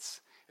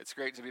It's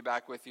great to be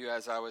back with you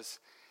as I was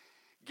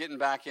getting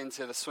back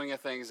into the swing of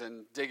things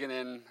and digging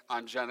in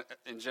on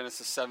in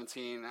Genesis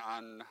 17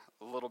 on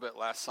a little bit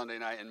last Sunday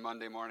night and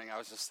Monday morning. I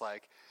was just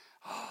like,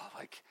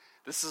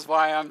 this is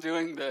why I'm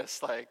doing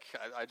this. I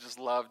just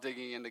love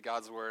digging into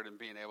God's Word and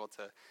being able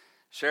to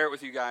share it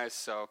with you guys.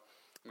 So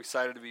I'm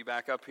excited to be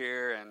back up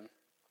here and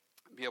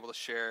be able to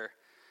share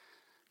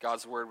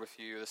God's Word with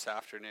you this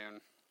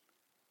afternoon.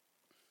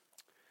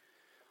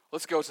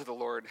 Let's go to the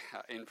Lord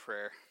in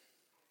prayer.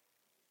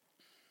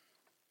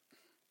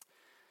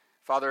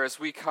 Father, as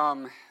we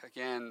come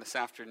again this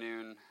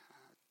afternoon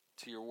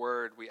to your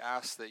word, we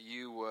ask that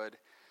you would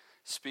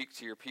speak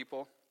to your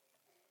people.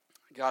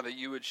 God, that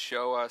you would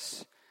show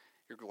us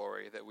your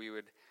glory, that we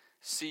would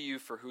see you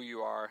for who you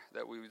are,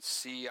 that we would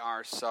see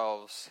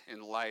ourselves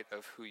in light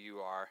of who you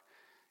are.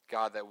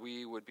 God, that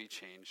we would be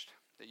changed,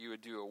 that you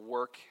would do a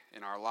work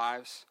in our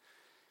lives,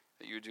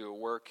 that you would do a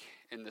work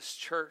in this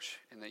church,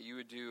 and that you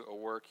would do a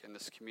work in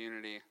this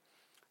community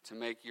to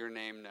make your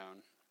name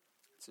known.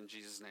 It's in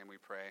Jesus' name we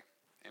pray.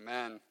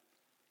 Amen.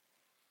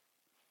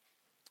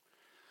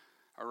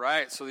 All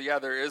right, so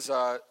there's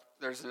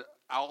an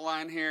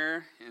outline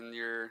here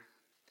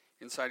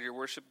inside your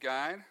worship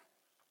guide.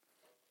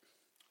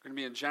 We're going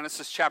to be in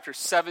Genesis chapter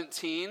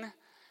 17,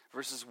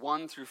 verses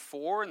 1 through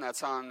 4, and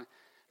that's on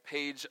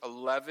page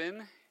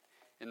 11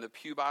 in the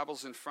pew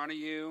Bibles in front of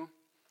you.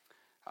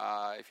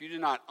 If you do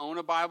not own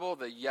a Bible,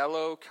 the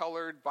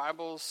yellow-colored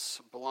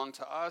Bibles belong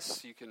to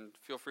us. You can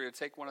feel free to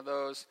take one of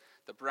those.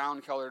 The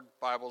brown-colored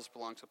Bibles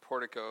belong to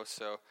Portico,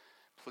 so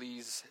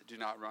please do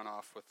not run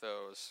off with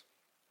those.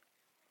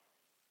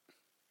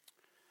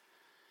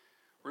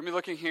 We're going to be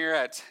looking here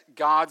at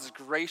God's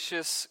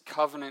gracious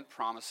covenant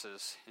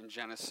promises in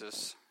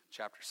Genesis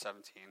chapter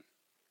 17.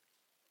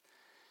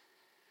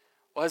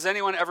 Well, has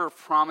anyone ever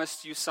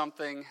promised you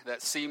something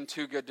that seemed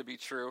too good to be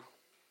true?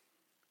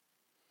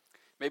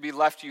 Maybe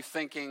left you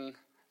thinking,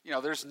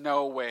 there's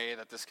no way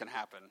that this can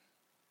happen.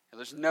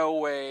 There's no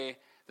way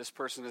this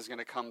person is going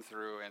to come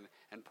through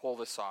and pull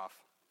this off.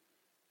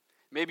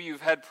 Maybe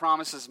you've had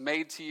promises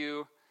made to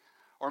you,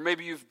 or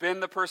maybe you've been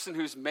the person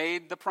who's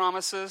made the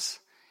promises,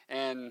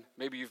 and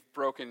maybe you've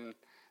broken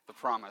the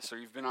promise, or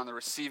you've been on the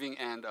receiving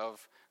end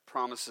of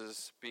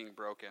promises being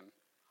broken.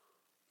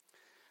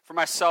 For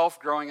myself,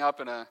 growing up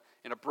in a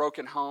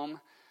broken home,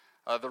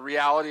 the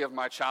reality of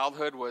my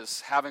childhood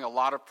was having a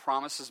lot of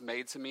promises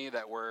made to me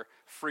that were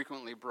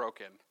frequently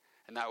broken.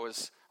 And that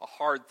was a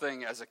hard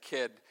thing as a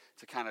kid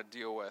to kind of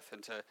deal with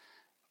and to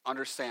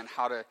understand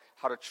how to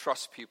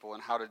trust people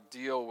and how to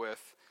deal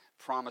with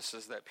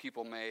promises that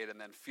people made and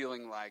then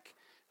feeling like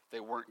they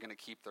weren't going to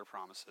keep their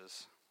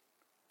promises.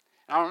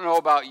 And I don't know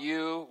about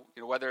you,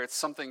 whether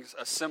it's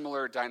a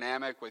similar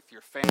dynamic with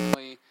your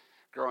family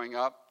growing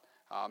up.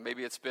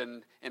 Maybe it's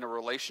been in a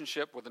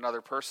relationship with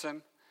another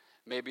person.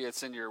 Maybe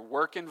it's in your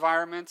work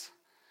environment.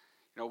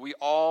 We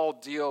all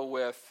deal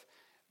with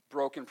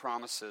broken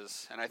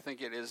promises, and I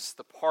think it is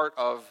the part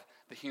of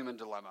the human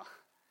dilemma.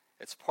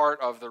 It's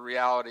part of the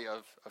reality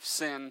of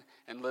sin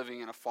and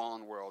living in a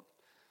fallen world.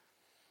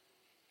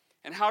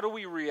 And how do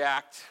we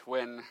react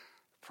when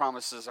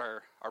promises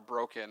are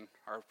broken,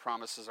 or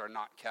promises are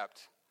not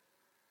kept?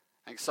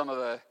 I think some of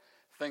the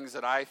things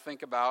that I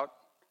think about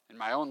in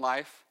my own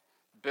life,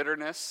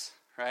 bitterness,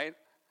 right?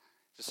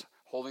 Just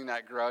holding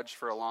that grudge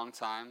for a long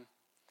time.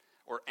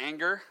 Or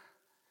anger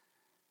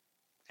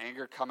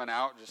coming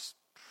out just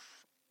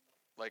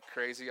like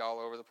crazy all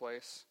over the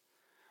place.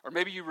 Or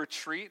maybe you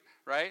retreat,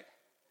 right?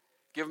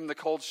 Give them the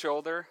cold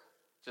shoulder,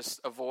 just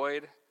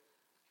avoid.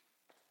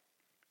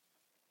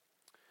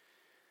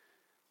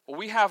 Well,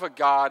 we have a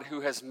God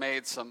who has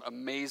made some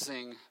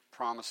amazing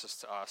promises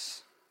to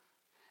us.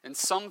 And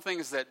some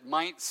things that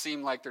might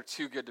seem like they're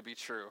too good to be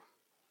true.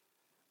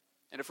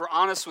 And if we're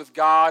honest with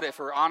God, if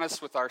we're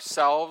honest with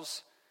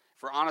ourselves,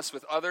 if we're honest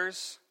with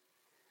others,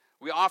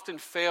 we often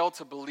fail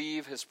to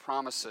believe his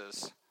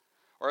promises,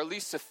 or at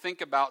least to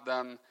think about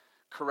them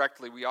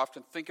correctly. We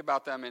often think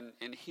about them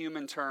in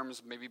human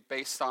terms, maybe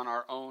based on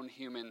our own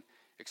human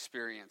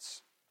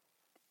experience.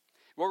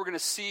 What we're going to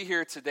see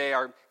here today,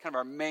 our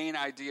main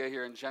idea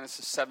here in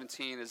Genesis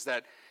 17, is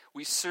that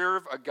we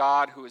serve a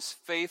God who is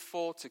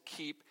faithful to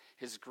keep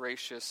his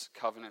gracious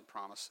covenant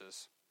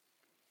promises.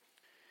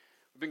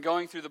 We've been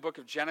going through the book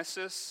of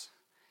Genesis,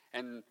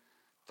 and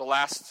the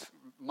last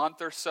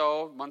month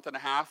and a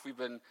half, we've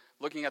been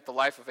looking at the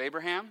life of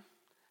Abraham,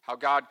 how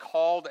God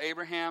called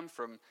Abraham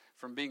from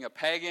being a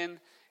pagan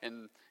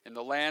in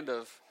the land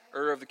of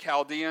Ur of the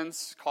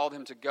Chaldeans, called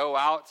him to go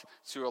out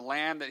to a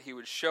land that he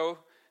would show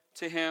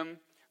to him,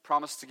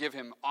 promised to give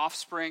him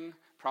offspring,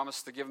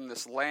 promised to give him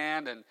this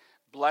land and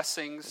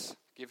blessings,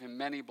 give him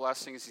many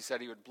blessings. He said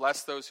he would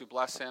bless those who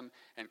bless him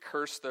and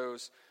curse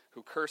those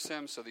who curse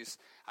him. So these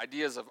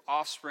ideas of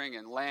offspring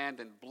and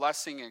land and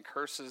blessing and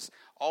curses,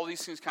 all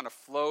these things kind of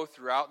flow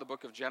throughout the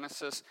book of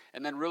Genesis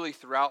and then really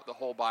throughout the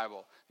whole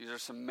Bible. These are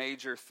some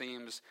major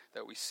themes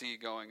that we see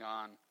going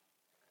on.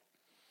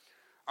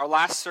 Our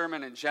last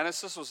sermon in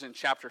Genesis was in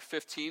chapter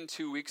 15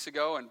 2 weeks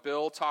ago, and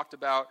Bill talked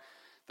about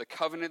the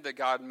covenant that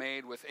God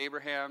made with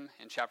Abraham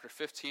in chapter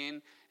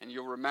 15. And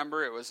you'll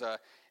remember it was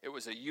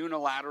a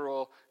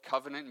unilateral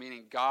covenant,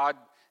 meaning God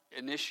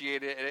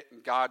initiated it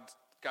and God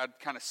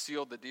kind of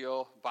sealed the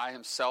deal by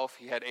himself.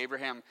 He had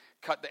Abraham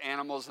cut the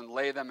animals and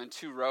lay them in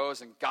 2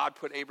 rows, and God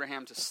put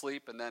Abraham to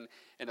sleep. And then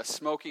in a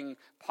smoking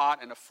pot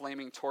and a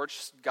flaming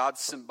torch, God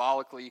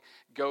symbolically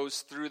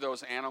goes through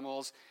those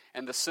animals.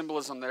 And the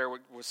symbolism there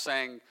was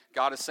saying,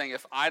 God is saying,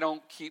 if I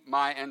don't keep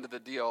my end of the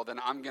deal, then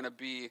I'm going to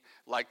be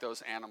like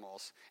those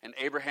animals. And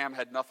Abraham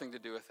had nothing to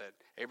do with it.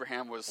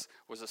 Abraham was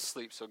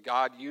asleep. So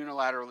God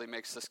unilaterally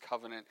makes this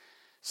covenant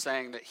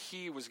saying that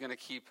he was going to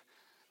keep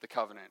the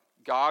covenant.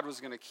 God was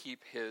going to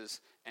keep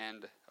his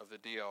end of the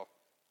deal.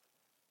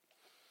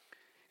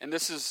 And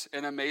this is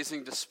an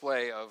amazing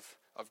display of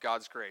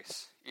God's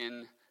grace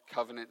in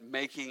covenant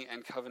making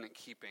and covenant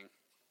keeping.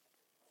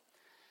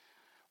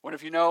 What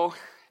if you know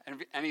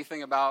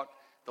anything about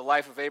the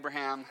life of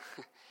Abraham?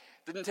 It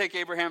didn't take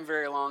Abraham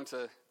very long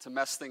to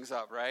mess things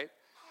up, right?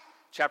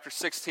 Chapter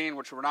 16,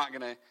 which we're not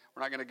going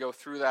to go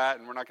through that,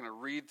 and we're not going to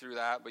read through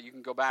that, but you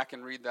can go back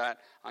and read that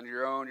on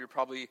your own. You're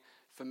probably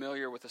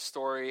familiar with the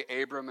story.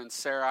 Abram and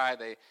Sarai,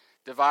 they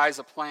devise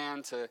a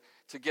plan to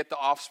get the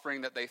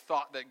offspring that they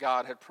thought that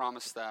God had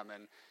promised them.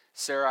 And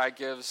Sarai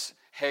gives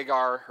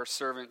Hagar, her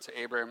servant,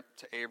 to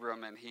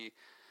Abram, and he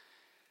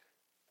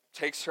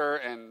takes her,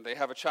 and they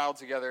have a child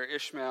together,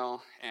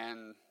 Ishmael.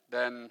 And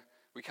then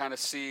we kind of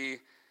see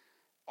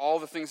all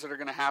the things that are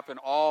going to happen,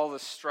 all the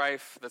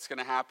strife that's going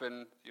to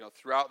happen,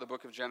 throughout the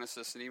book of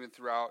Genesis and even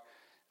throughout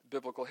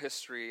biblical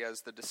history,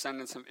 as the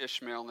descendants of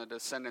Ishmael and the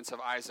descendants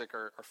of Isaac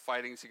are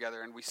fighting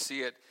together, and we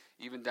see it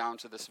even down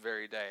to this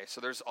very day.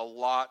 So there's a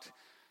lot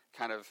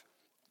kind of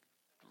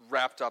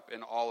wrapped up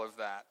in all of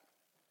that.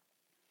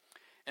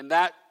 And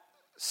that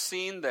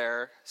scene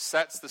there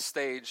sets the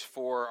stage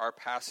for our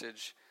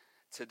passage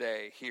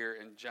today here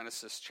in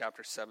Genesis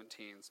chapter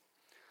 17.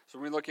 So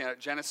we're looking at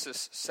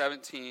Genesis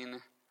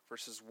 17,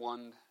 verses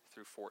 1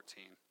 through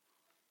 14.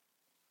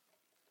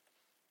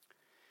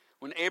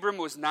 When Abram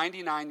was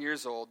 99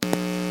 years old, God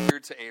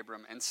appeared to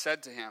Abram and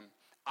said to him,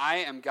 I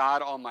am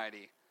God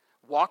Almighty.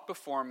 Walk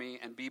before me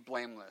and be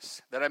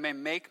blameless, that I may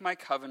make my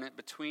covenant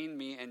between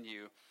me and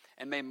you,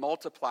 and may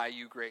multiply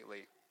you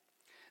greatly.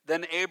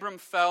 Then Abram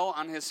fell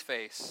on his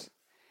face,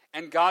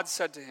 and God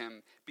said to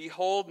him,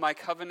 Behold, my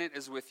covenant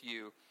is with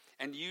you,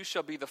 and you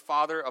shall be the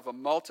father of a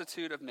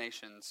multitude of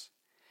nations.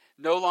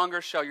 No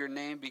longer shall your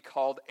name be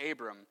called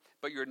Abram,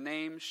 but your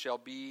name shall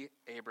be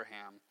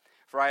Abraham.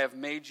 For I have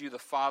made you the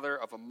father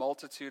of a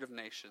multitude of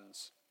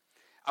nations.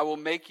 I will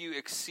make you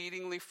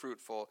exceedingly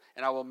fruitful,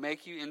 and I will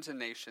make you into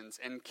nations,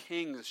 and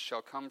kings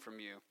shall come from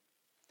you.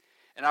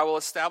 And I will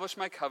establish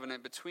my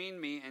covenant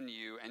between me and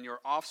you and your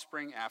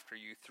offspring after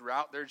you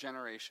throughout their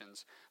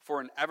generations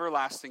for an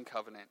everlasting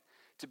covenant,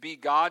 to be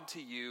God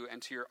to you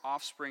and to your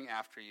offspring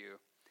after you.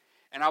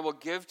 And I will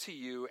give to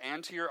you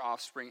and to your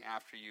offspring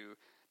after you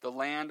the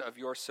land of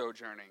your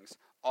sojournings,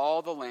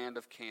 all the land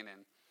of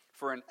Canaan,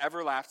 for an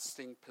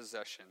everlasting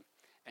possession,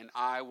 and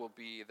I will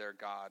be their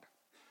God.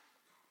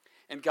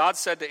 And God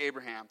said to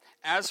Abraham,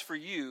 As for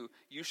you,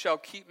 you shall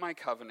keep my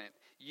covenant,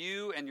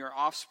 you and your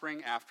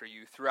offspring after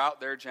you, throughout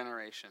their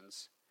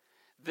generations.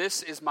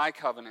 This is my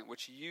covenant,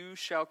 which you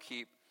shall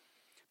keep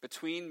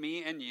between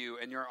me and you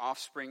and your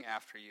offspring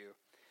after you.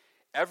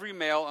 Every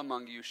male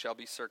among you shall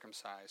be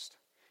circumcised.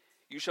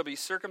 You shall be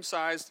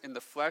circumcised in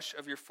the flesh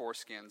of your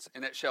foreskins,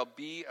 and it shall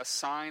be a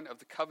sign of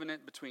the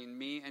covenant between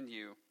me and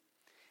you.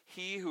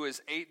 He who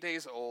is 8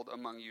 days old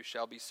among you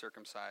shall be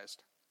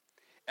circumcised.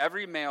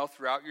 Every male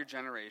throughout your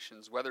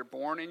generations, whether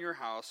born in your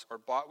house or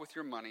bought with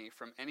your money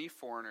from any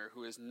foreigner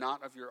who is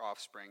not of your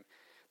offspring,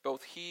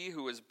 both he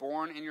who is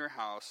born in your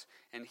house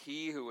and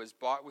he who is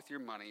bought with your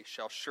money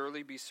shall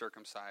surely be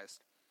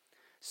circumcised.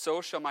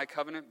 So shall my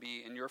covenant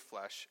be in your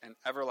flesh, an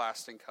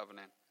everlasting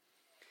covenant.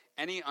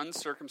 Any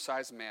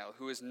uncircumcised male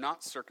who is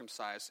not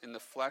circumcised in the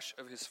flesh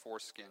of his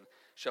foreskin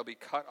shall be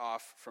cut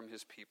off from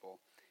his people.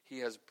 He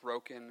has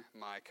broken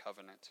my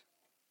covenant.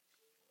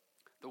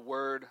 The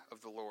word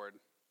of the Lord.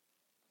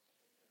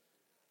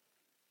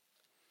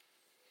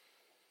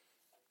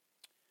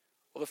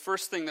 Well, the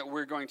first thing that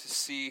we're going to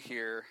see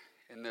here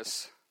in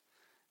this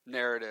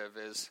narrative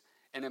is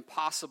an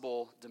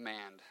impossible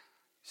demand.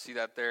 You see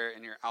that there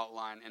in your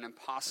outline, an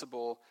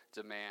impossible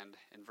demand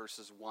in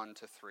verses 1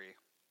 to 3.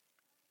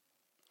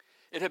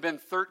 It had been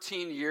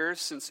 13 years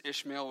since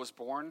Ishmael was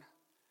born,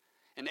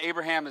 and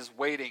Abraham is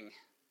waiting.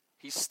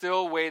 He's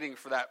still waiting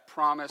for that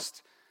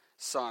promised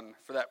son,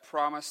 for that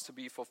promise to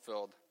be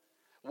fulfilled,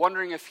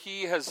 wondering if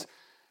he has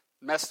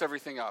messed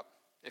everything up,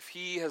 if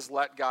he has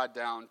let God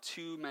down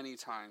too many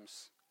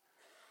times.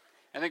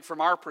 I think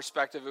from our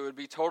perspective, it would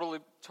be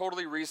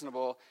totally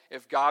reasonable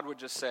if God would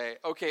just say,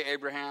 okay,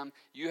 Abraham,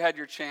 you had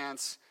your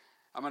chance.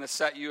 I'm going to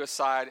set you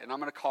aside, and I'm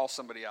going to call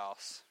somebody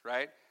else,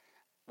 right?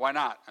 Why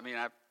not? I mean,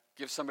 I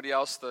give somebody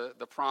else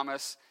the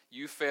promise.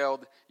 You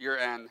failed your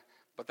end.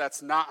 But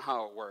that's not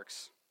how it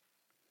works.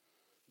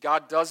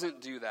 God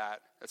doesn't do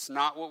that. That's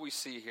not what we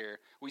see here.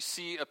 We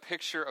see a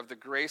picture of the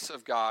grace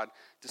of God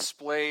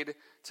displayed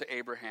to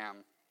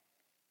Abraham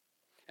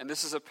And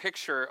this is a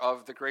picture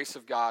of the grace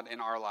of God in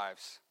our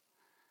lives.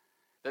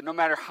 That no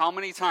matter how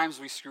many times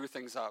we screw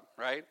things up,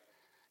 right?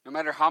 No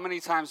matter how many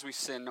times we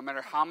sin, no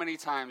matter how many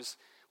times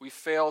we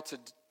fail to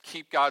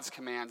keep God's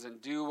commands and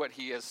do what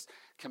he has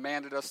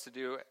commanded us to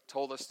do,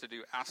 told us to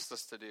do, asked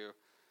us to do,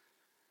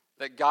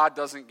 that God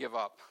doesn't give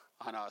up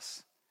on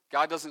us.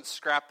 God doesn't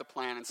scrap the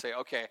plan and say,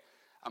 okay,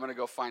 I'm going to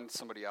go find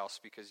somebody else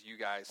because you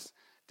guys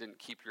didn't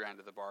keep your end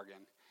of the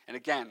bargain. And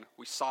again,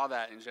 we saw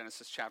that in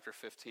Genesis chapter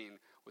 15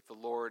 with the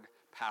Lord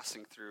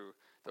passing through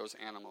those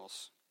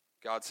animals.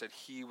 God said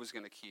he was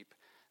going to keep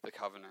the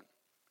covenant.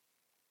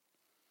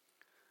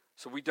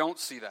 So we don't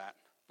see that.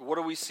 But what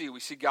do we see? We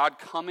see God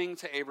coming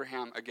to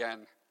Abraham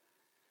again.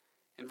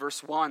 In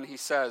verse 1, he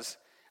says,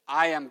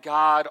 I am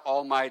God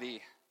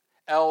Almighty,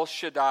 El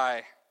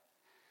Shaddai.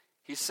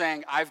 He's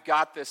saying, I've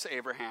got this,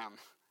 Abraham.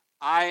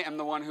 I am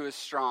the one who is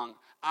strong.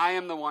 I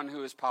am the one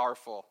who is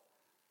powerful.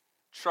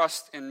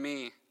 Trust in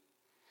me.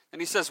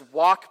 And he says,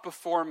 walk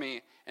before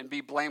me and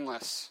be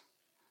blameless.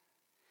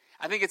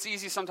 I think it's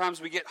easy sometimes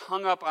we get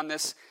hung up on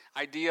this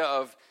idea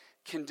of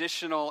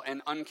conditional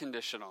and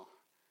unconditional.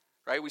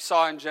 Right? We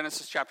saw in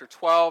Genesis chapter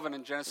 12 and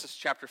in Genesis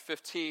chapter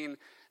 15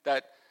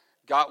 that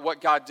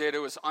what God did, it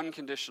was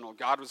unconditional.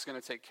 God was going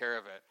to take care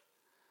of it.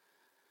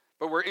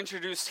 But we're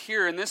introduced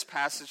here in this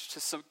passage to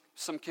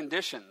some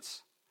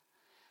conditions.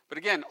 But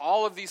again,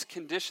 all of these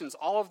conditions,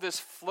 all of this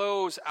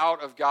flows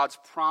out of God's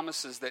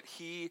promises that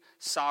he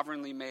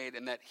sovereignly made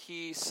and that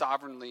he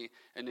sovereignly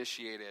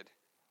initiated.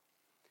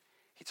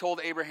 He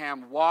told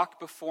Abraham, walk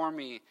before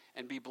me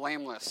and be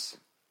blameless.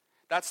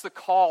 That's the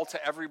call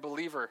to every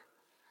believer.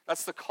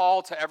 That's the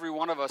call to every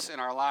one of us in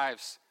our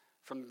lives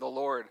from the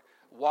Lord.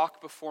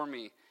 Walk before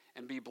me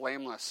and be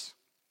blameless.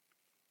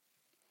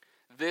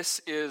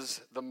 This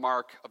is the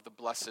mark of the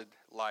blessed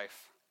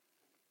life.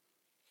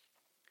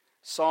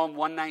 Psalm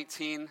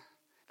 119,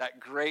 that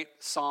great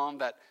psalm,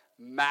 that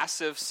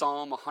massive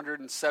psalm,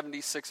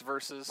 176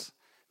 verses,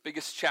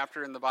 biggest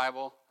chapter in the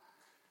Bible.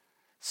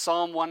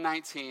 Psalm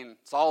 119,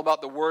 it's all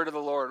about the word of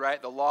the Lord,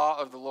 right? The law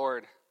of the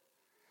Lord.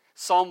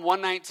 Psalm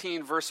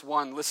 119, verse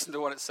 1, listen to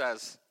what it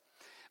says.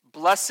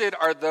 Blessed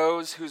are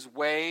those whose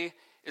way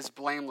is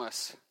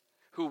blameless,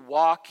 who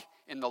walk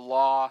in the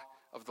law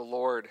of the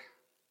Lord.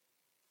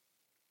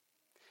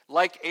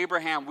 Like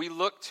Abraham, we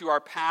look to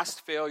our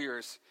past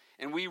failures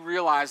and we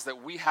realize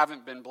that we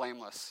haven't been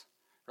blameless,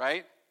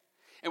 right?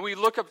 And we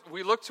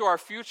look to our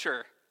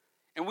future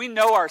and we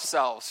know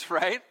ourselves,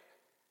 right?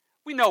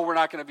 We know we're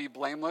not going to be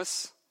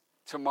blameless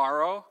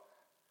tomorrow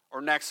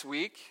or next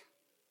week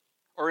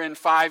or in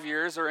 5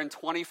 years or in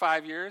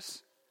 25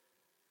 years.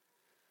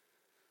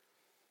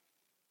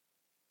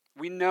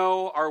 We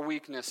know our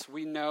weakness.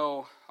 We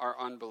know our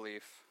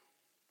unbelief.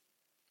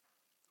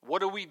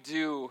 What do we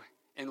do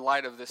in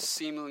light of this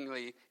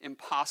seemingly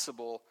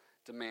impossible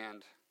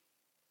demand?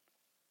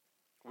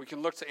 We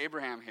can look to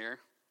Abraham here.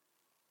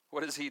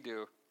 What does he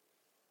do?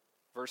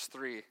 Verse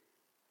 3.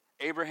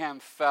 Abraham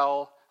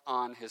fell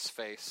on his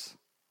face.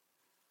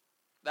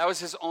 That was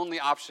his only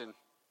option.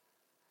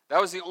 That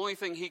was the only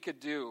thing he could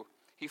do.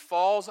 He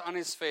falls on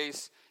his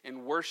face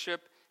in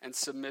worship and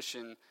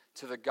submission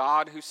to the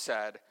God who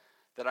said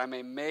that I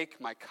may make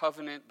my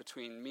covenant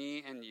between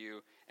me and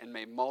you and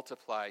may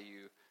multiply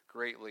you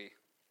greatly.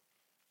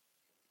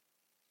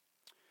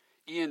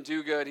 Ian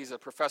Duguid, he's a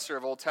professor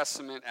of Old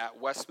Testament at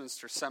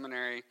Westminster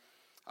Seminary.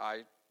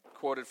 I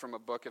quoted from a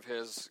book of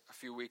his a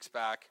few weeks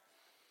back.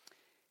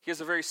 He has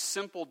a very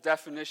simple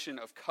definition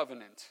of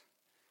covenant.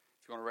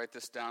 If you want to write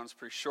this down, it's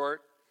pretty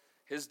short.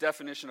 His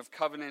definition of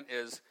covenant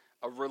is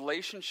a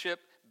relationship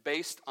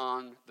based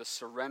on the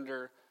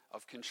surrender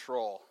of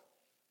control.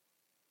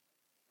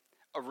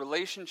 A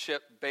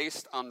relationship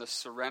based on the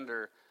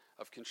surrender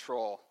of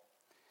control.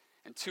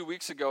 And 2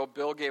 weeks ago,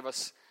 Bill gave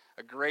us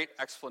a great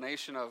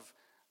explanation of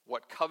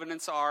what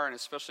covenants are and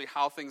especially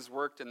how things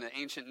worked in the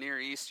ancient Near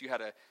East. You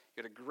had a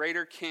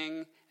greater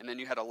king and then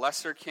you had a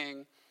lesser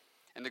king.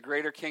 And the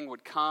greater king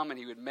would come and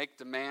he would make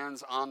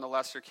demands on the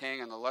lesser king,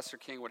 and the lesser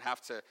king would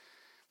have to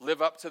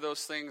live up to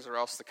those things or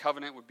else the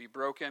covenant would be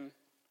broken.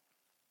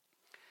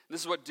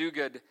 This is what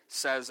Duguid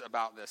says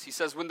about this. He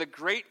says, when the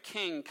great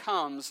king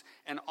comes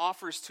and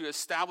offers to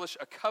establish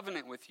a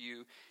covenant with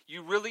you,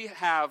 you really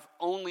have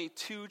only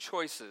two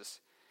choices.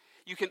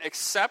 You can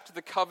accept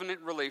the covenant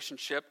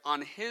relationship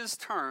on his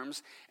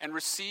terms and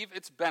receive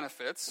its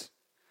benefits,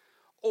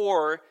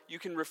 or you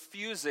can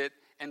refuse it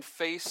and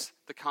face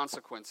the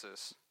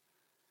consequences.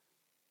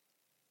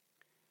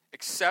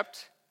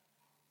 Accept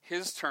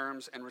his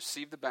terms and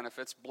receive the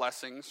benefits,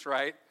 blessings,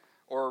 right?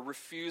 Or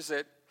refuse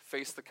it,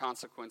 face the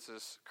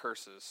consequences,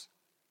 curses.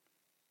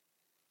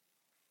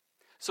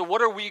 So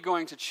what are we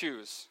going to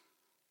choose?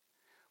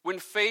 When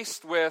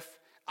faced with,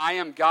 I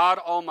am God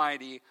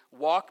Almighty,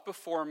 walk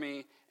before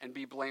me and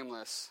be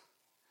blameless,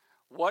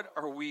 what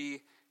are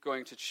we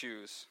going to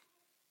choose?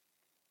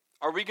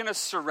 Are we going to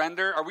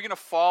surrender? Are we going to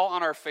fall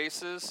on our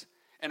faces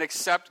and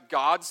accept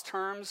God's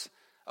terms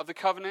of the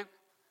covenant?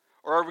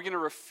 Or are we going to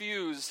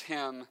refuse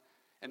him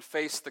and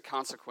face the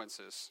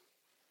consequences?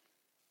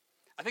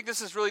 I think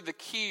this is really the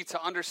key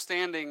to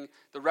understanding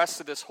the rest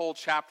of this whole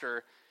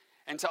chapter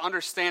and to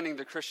understanding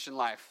the Christian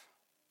life.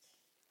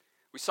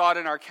 We saw it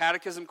in our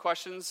catechism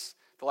questions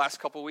the last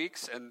couple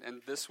weeks and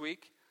this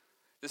week.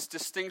 This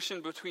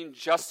distinction between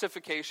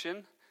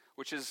justification,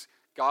 which is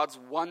God's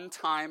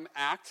one-time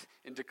act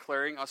in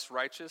declaring us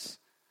righteous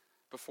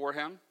before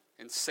him,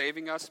 in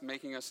saving us,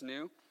 making us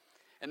new,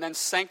 and then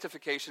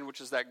sanctification,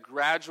 which is that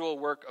gradual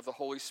work of the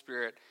Holy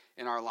Spirit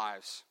in our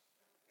lives.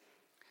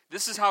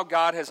 This is how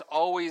God has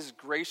always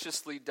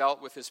graciously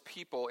dealt with his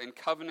people in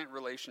covenant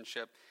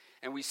relationship,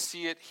 and we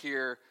see it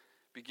here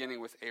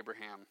beginning with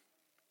Abraham.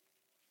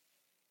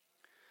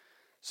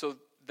 So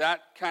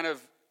that kind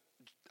of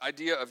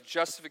idea of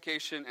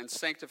justification and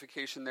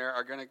sanctification there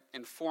are going to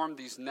inform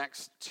these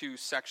next two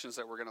sections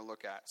that we're going to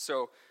look at.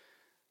 So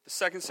the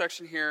second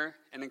section here,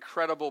 an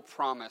incredible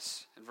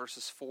promise in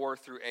verses 4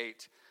 through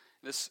 8.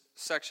 This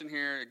section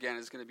here, again,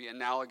 is going to be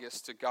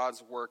analogous to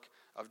God's work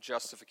of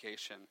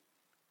justification.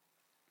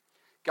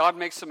 God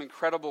makes some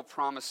incredible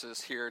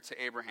promises here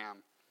to Abraham.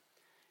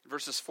 In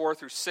verses 4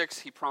 through 6,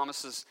 he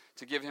promises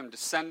to give him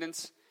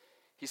descendants.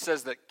 He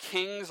says that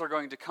kings are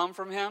going to come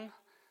from him,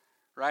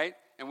 right?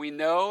 And we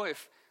know,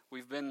 if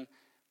we've been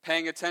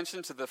paying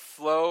attention to the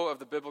flow of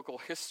the biblical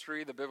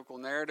history, the biblical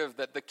narrative,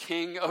 that the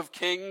King of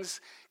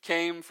Kings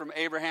came from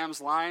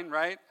Abraham's line,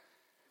 right?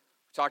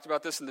 We talked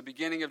about this in the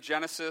beginning of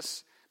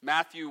Genesis.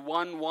 Matthew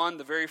 1:1,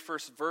 the very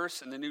first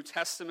verse in the New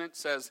Testament,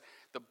 says,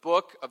 the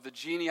book of the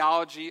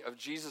genealogy of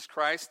Jesus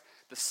Christ,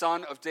 the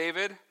son of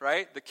David,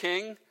 right? The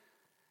king,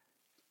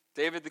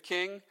 David the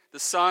king, the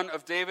son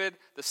of David,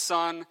 the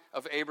son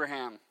of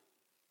Abraham.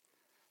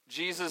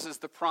 Jesus is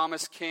the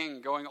promised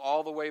king, going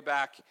all the way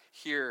back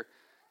here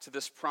to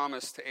this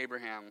promise to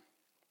Abraham.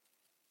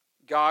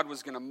 God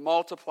was going to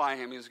multiply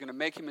him. He was going to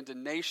make him into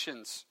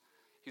nations.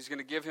 He was going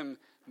to give him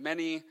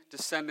many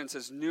descendants,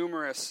 as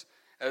numerous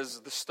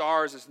as the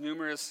stars, as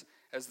numerous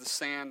as the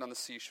sand on the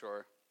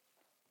seashore.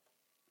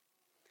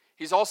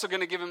 He's also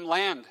going to give him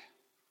land.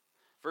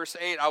 Verse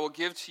 8, I will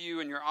give to you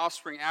and your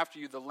offspring after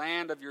you the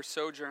land of your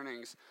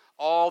sojournings,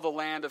 all the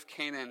land of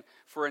Canaan,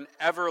 for an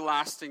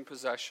everlasting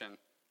possession.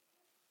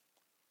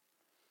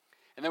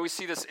 And then we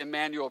see this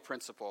Emmanuel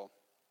principle.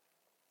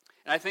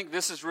 And I think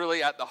this is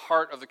really at the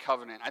heart of the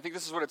covenant. I think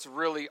this is what it's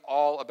really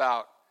all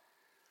about.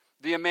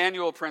 The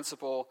Emmanuel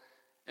principle,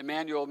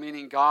 Emmanuel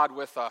meaning God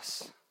with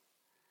us.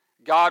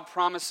 God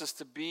promises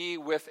to be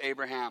with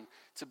Abraham,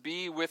 to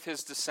be with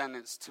his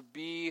descendants, to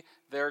be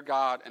their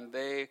God, and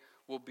they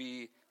will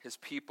be his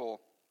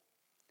people.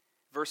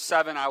 Verse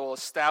 7, I will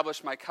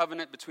establish my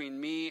covenant between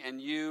me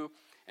and you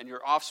and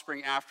your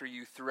offspring after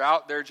you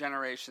throughout their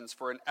generations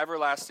for an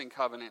everlasting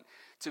covenant,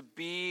 to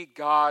be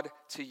God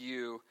to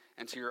you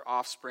and to your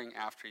offspring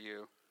after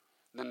you.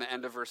 And then the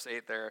end of verse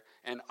 8 there,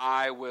 and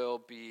I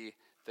will be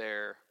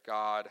their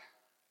God.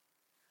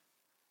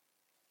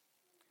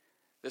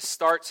 This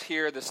starts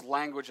here, this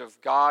language of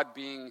God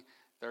being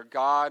their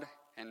God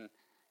and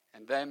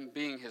them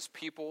being his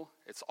people.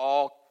 It's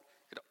all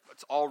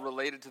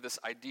related to this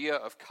idea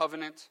of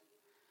covenant.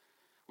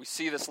 We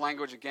see this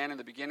language again in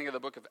the beginning of the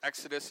book of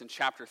Exodus in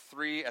chapter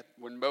 3,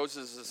 when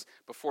Moses is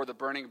before the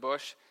burning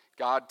bush.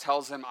 God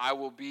tells him, I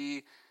will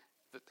be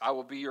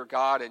your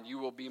God and you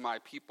will be my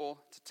people,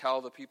 to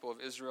tell the people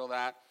of Israel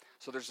that.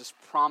 So there's this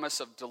promise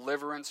of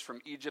deliverance from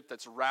Egypt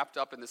that's wrapped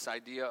up in this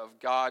idea of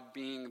God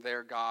being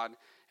their God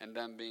and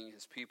them being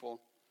his people.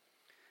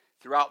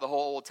 Throughout the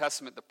whole Old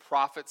Testament, the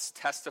prophets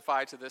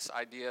testify to this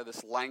idea.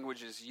 This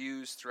language is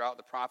used throughout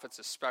the prophets,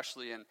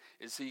 especially in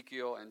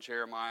Ezekiel and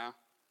Jeremiah.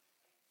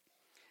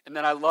 And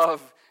then I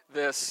love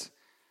this,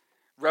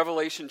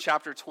 Revelation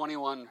chapter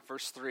 21,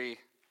 verse 3.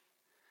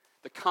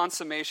 The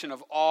consummation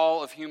of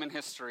all of human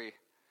history.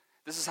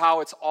 This is how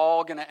it's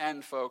all going to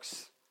end,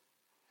 folks.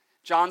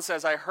 John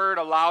says, I heard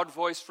a loud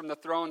voice from the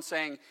throne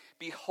saying,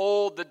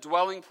 behold, the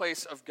dwelling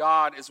place of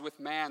God is with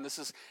man. This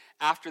is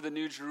after the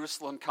New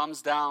Jerusalem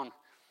comes down.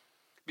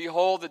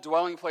 Behold, the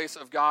dwelling place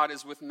of God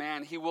is with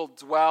man. He will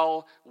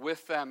dwell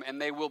with them,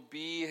 and they will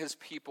be his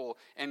people,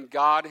 and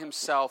God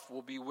himself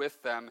will be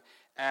with them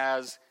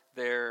as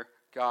their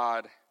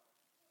God.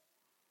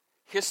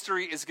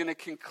 History is going to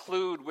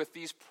conclude with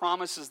these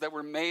promises that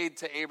were made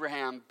to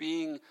Abraham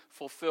being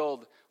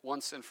fulfilled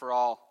once and for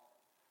all.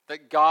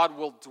 That God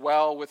will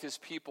dwell with his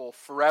people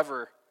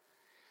forever.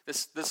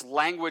 This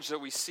language that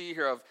we see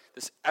here of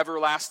this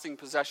everlasting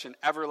possession,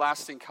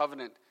 everlasting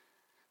covenant,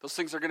 those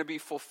things are going to be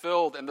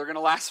fulfilled and they're going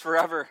to last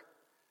forever.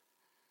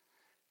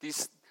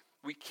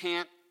 You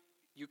can't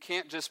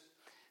just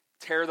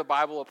tear the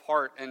Bible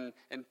apart and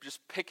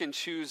just pick and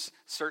choose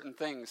certain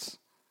things.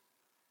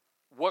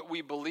 What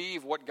we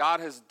believe, what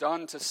God has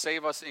done to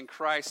save us in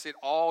Christ, it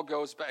all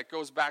goes back. It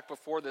goes back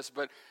before this,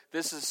 but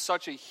this is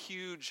such a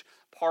huge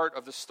part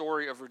of the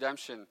story of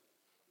redemption.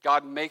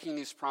 God making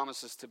these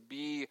promises to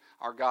be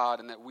our God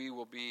and that we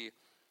will be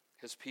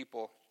his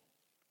people.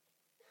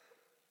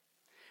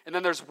 And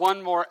then there's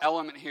one more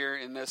element here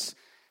in this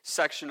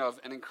section of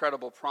an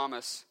incredible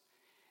promise.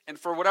 And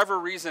for whatever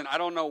reason, I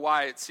don't know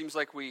why, it seems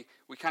like we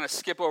kind of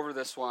skip over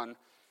this one.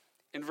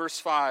 In verse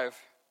 5,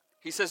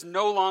 He says,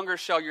 "No longer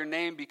shall your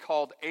name be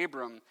called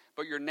Abram,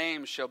 but your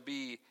name shall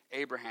be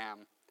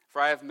Abraham,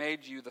 for I have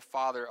made you the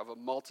father of a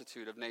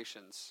multitude of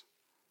nations."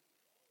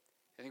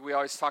 I think we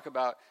always talk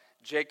about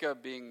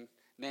Jacob being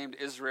named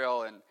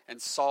Israel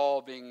and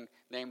Saul being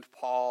named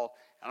Paul.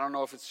 I don't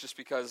know if it's just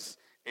because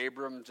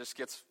Abram just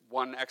gets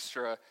one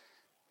extra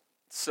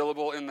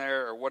syllable in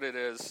there or what it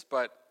is,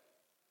 but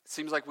it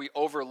seems like we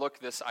overlook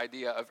this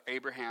idea of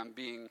Abraham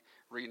being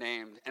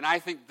renamed. And I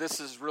think this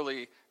is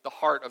really the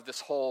heart of this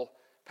whole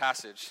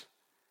passage.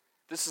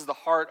 This is the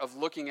heart of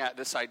looking at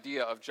this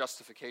idea of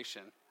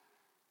justification.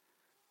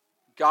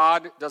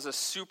 God does a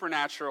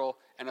supernatural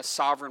and a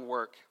sovereign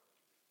work.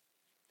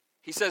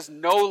 He says,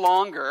 "No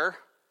longer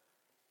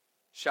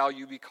shall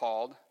you be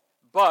called,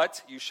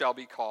 but you shall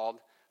be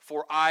called,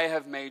 for I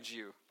have made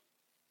you."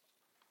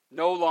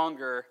 No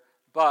longer,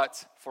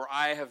 but for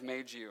I have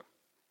made you.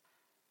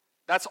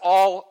 That's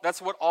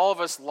what all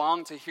of us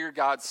long to hear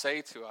God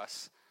say to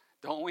us,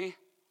 don't we?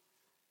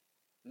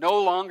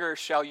 No longer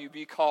shall you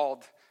be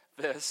called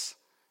this,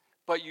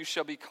 but you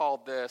shall be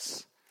called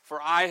this,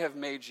 for I have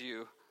made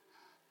you.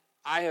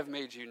 I have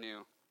made you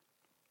new.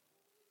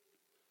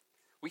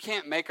 We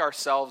can't make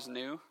ourselves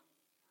new.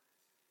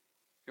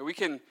 You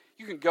can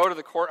go to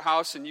the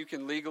courthouse and you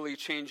can legally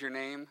change your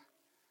name,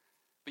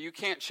 but you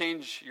can't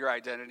change your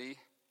identity.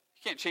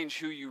 You can't change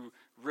who you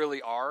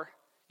really are.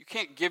 You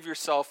can't give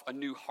yourself a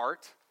new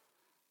heart.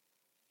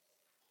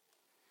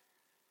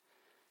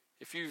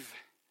 If you've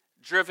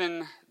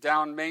driven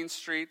down Main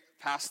Street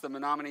past the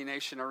Menominee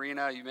Nation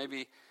Arena, you may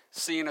be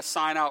seeing a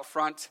sign out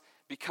front,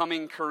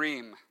 "Becoming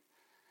Kareem."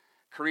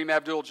 Kareem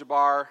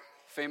Abdul-Jabbar,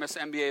 famous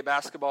NBA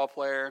basketball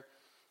player,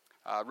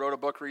 wrote a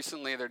book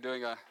recently. They're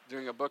doing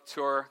a book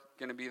tour,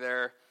 going to be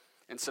there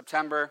in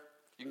September.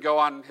 You can go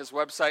on his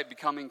website,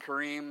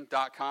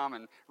 becomingkareem.com,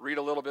 and read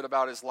a little bit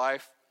about his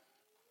life.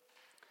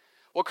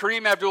 Well,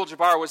 Kareem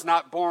Abdul-Jabbar was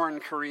not born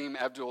Kareem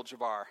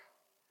Abdul-Jabbar.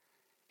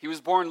 He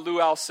was born Lou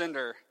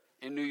Alcindor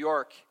in New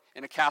York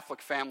in a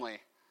Catholic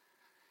family.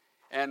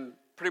 And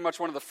pretty much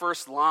one of the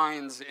first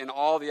lines in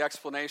all the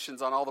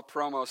explanations on all the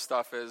promo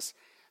stuff is,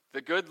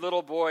 "The good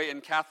little boy in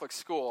Catholic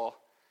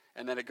school,"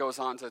 and then it goes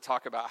on to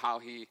talk about how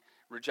he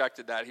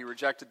rejected that. He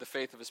rejected the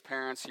faith of his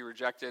parents.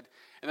 And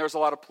there was a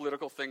lot of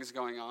political things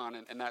going on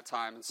in that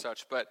time and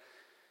such. But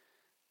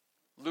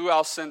Lou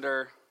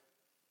Alcindor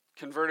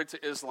converted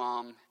to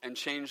Islam and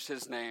changed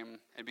his name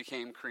and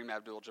became Kareem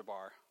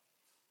Abdul-Jabbar.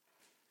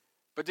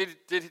 But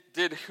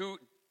did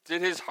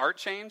his heart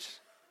change?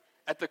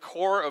 At the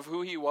core of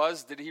who he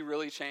was, did he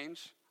really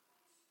change?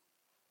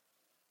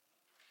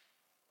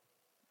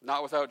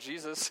 Not without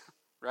Jesus,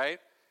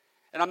 right?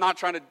 And I'm not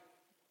trying to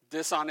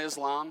diss on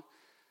Islam.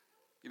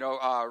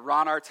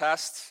 Ron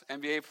Artest,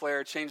 NBA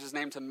player, changed his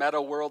name to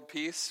Meta World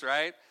Peace,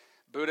 right?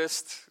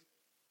 Buddhist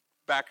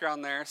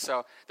background there.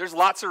 So there's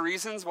lots of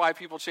reasons why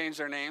people change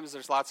their names.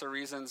 There's lots of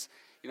reasons,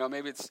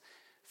 maybe it's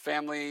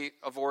family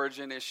of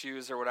origin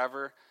issues or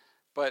whatever.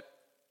 But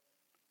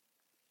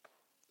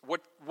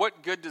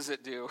what good does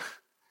it do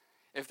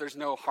if there's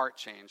no heart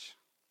change?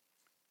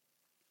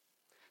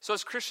 So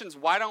as Christians,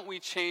 why don't we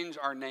change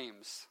our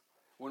names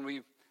when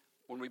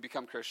we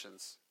become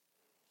Christians?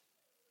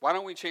 Why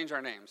don't we change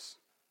our names?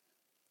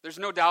 There's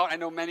no doubt, I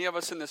know many of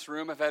us in this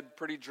room have had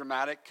pretty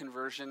dramatic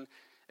conversion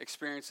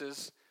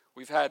experiences.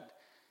 We've had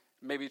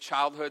maybe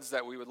childhoods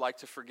that we would like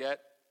to forget,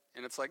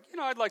 and it's like,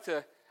 I'd like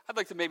to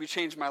maybe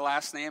change my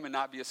last name and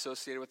not be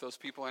associated with those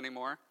people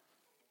anymore.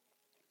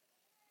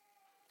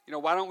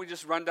 Why don't we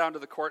just run down to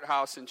the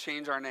courthouse and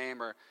change our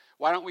name? Or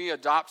why don't we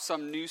adopt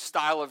some new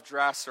style of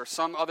dress or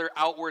some other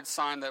outward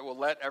sign that will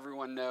let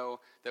everyone know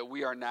that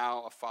we are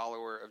now a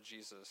follower of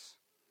Jesus?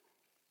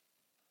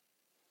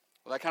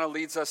 Well, that kind of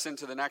leads us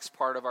into the next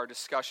part of our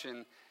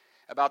discussion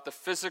about the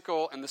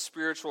physical and the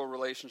spiritual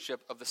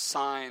relationship of the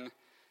sign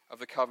of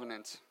the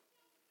covenant.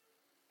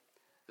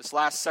 This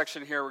last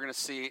section here, we're going to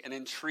see an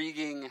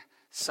intriguing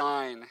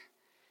sign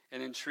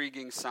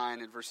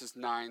in verses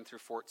 9 through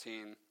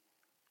 14.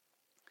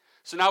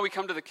 So now we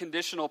come to the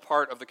conditional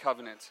part of the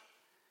covenant.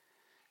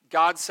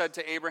 God said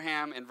to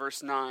Abraham in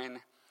verse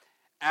 9,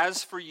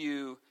 "As for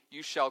you,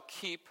 you shall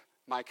keep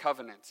my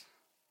covenant."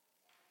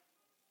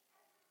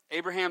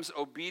 Abraham's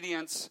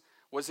obedience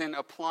was in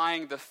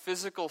applying the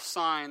physical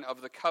sign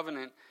of the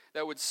covenant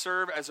that would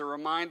serve as a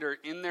reminder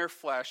in their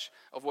flesh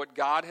of what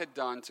God had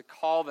done to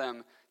call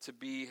them to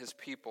be his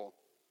people.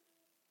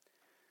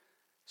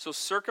 So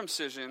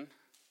circumcision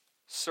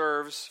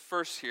serves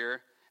first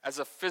here as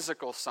a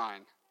physical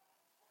sign.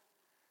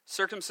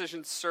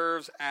 Circumcision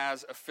serves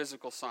as a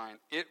physical sign.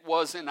 It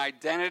was an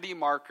identity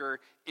marker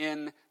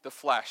in the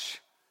flesh.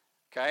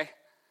 Okay?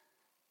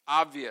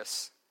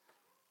 Obvious.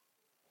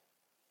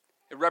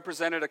 It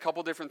represented a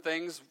couple different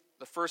things.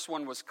 The first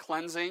one was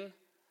cleansing,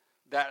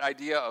 that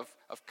idea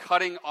of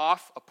cutting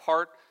off a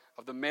part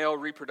of the male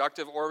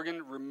reproductive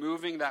organ,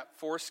 removing that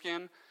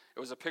foreskin. It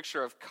was a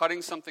picture of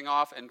cutting something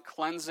off and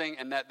cleansing,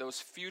 and that those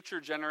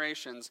future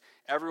generations,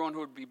 everyone who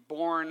would be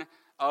born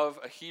of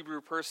a Hebrew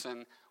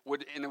person,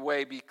 would in a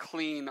way be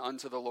clean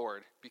unto the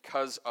Lord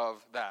because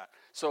of that.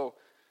 So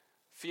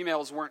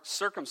Females weren't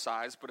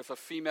circumcised, but if a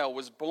female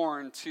was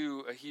born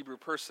to a Hebrew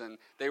person,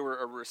 they were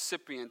a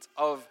recipient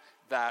of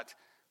that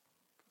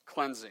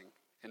cleansing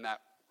in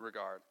that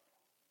regard.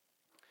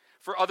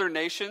 For other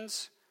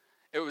nations,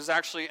 it was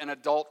actually an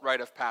adult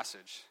rite of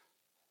passage.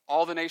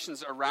 All the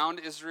nations around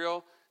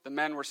Israel, the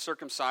men were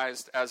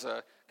circumcised as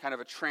a kind of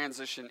a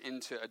transition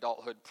into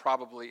adulthood,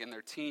 probably in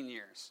their teen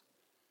years.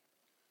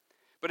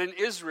 But in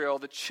Israel,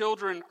 the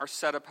children are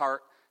set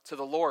apart to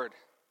the Lord.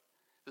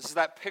 This is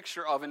that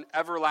picture of an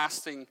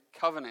everlasting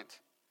covenant.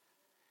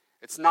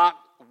 It's not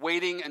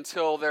waiting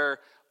until they're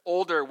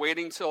older,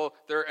 waiting till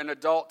they're an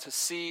adult to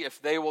see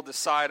if they will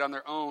decide on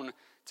their own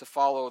to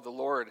follow the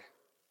Lord.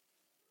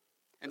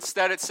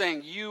 Instead, it's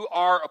saying you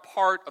are a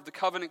part of the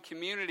covenant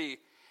community.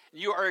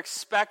 You are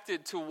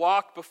expected to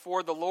walk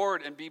before the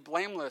Lord and be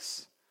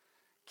blameless.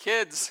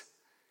 Kids,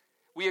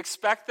 we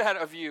expect that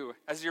of you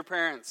as your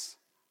parents.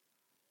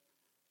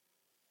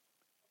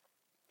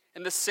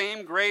 And the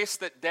same grace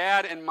that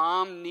dad and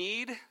mom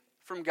need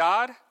from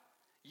God,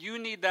 you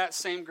need that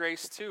same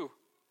grace too.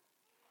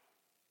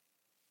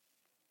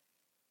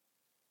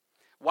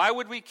 Why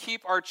would we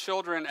keep our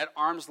children at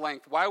arm's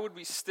length? Why would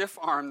we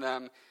stiff-arm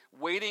them,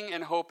 waiting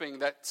and hoping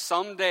that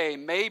someday,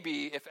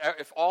 maybe,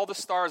 if all the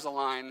stars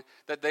align,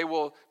 that they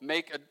will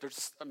make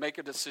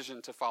a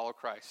decision to follow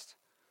Christ?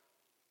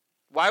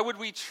 Why would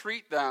we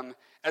treat them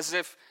as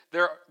if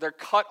they're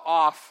cut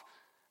off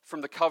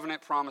from the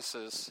covenant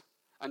promises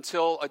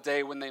until a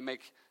day when they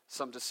make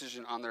some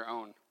decision on their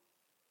own?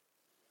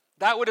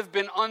 That would have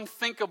been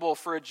unthinkable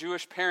for a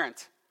Jewish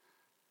parent,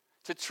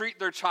 to treat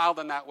their child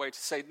in that way, to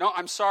say, no,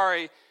 I'm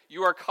sorry,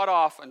 you are cut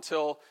off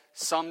until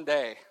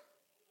someday.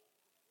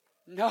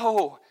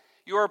 No,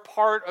 you are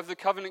part of the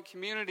covenant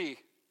community.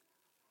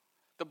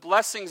 The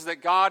blessings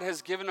that God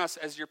has given us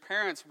as your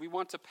parents, we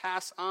want to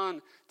pass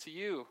on to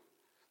you.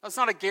 That's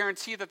not a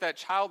guarantee that that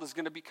child is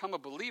going to become a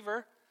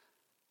believer,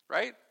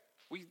 right?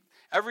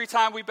 Every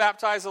time we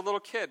baptize a little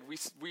kid,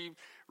 we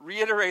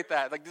reiterate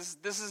that. Like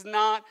this is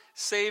not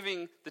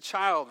saving the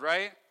child,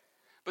 right?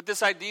 But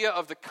this idea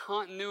of the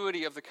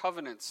continuity of the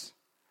covenants,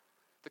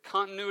 the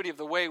continuity of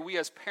the way we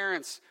as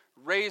parents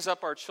raise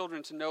up our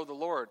children to know the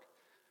Lord,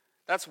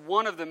 that's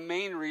one of the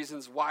main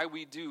reasons why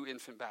we do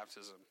infant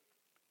baptism.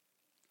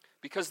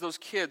 Because those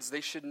kids,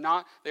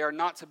 they are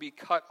not to be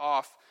cut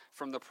off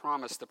from the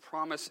promise. The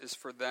promise is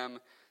for them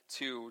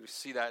to. We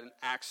see that in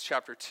Acts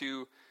chapter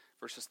 2,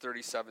 verses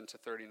 37 to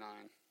 39.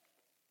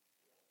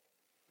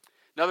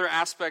 Another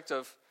aspect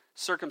of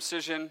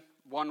circumcision,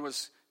 one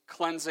was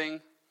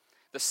cleansing.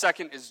 The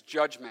second is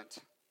judgment.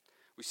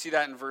 We see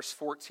that in verse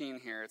 14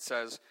 here. It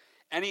says,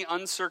 any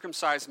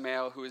uncircumcised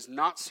male who is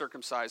not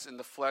circumcised in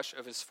the flesh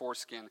of his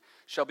foreskin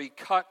shall be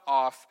cut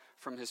off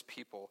from his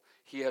people.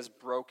 He has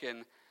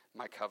broken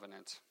my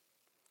covenant.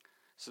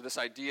 So this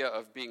idea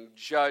of being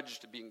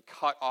judged, being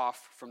cut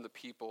off from the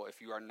people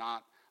if you are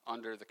not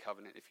under the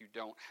covenant, if you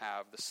don't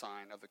have the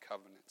sign of the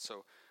covenant.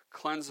 So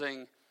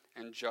cleansing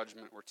and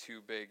judgment were two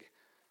big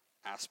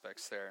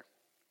aspects there.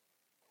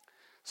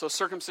 So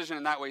circumcision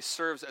in that way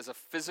serves as a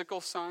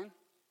physical sign.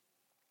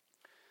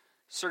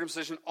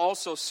 Circumcision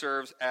also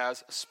serves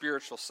as a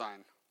spiritual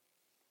sign.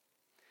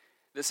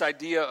 This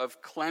idea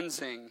of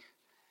cleansing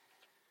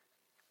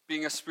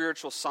being a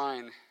spiritual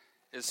sign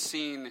is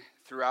seen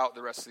throughout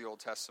the rest of the Old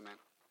Testament,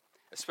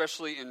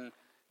 especially in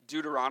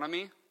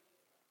Deuteronomy.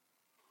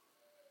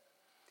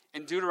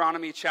 In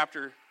Deuteronomy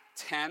chapter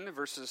 10,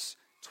 verses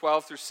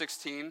 12 through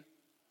 16,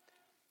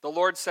 the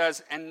Lord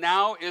says, and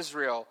now,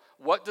 Israel,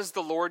 what does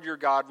the Lord your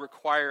God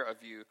require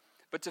of you?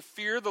 But to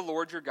fear the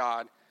Lord your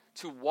God,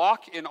 to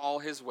walk in all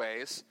his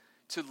ways,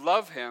 to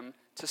love him,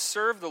 to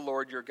serve the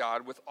Lord your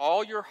God with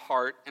all your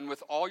heart and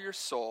with all your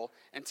soul,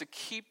 and to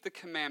keep the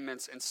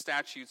commandments and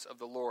statutes of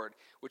the Lord,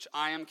 which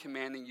I am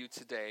commanding you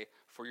today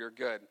for your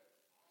good.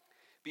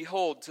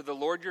 Behold, to the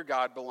Lord your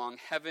God belong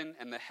heaven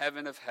and the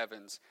heaven of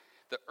heavens,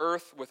 the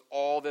earth with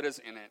all that is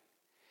in it.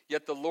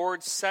 Yet the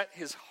Lord set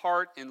his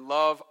heart in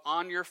love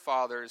on your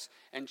fathers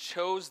and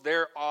chose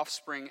their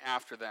offspring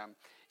after them,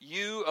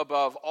 you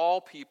above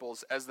all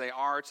peoples as they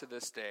are to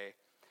this day.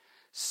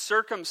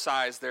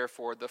 Circumcise,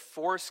 therefore, the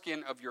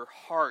foreskin of your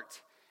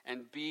heart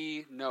and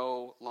be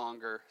no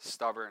longer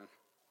stubborn.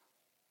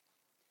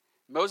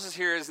 Moses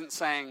here isn't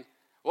saying,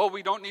 well,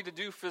 we don't need to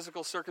do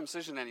physical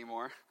circumcision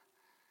anymore.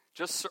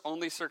 Just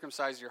only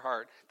circumcise your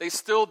heart. They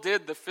still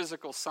did the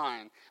physical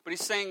sign. But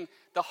he's saying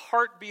the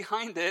heart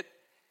behind it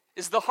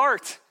is the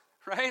heart,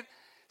 right?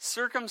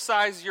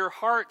 Circumcise your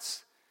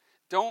hearts.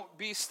 Don't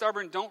be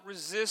stubborn. Don't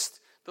resist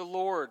the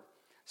Lord.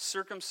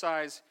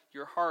 Circumcise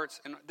your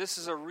hearts. And this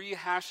is a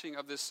rehashing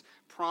of this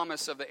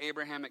promise of the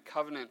Abrahamic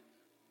covenant.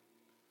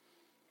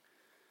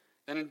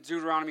 Then in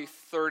Deuteronomy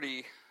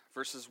 30,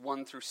 verses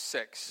 1 through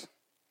 6,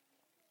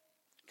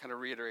 kind of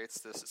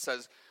reiterates this. It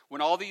says,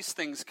 when all these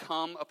things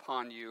come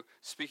upon you,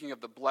 speaking of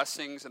the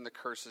blessings and the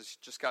curses,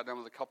 just got done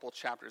with a couple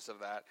chapters of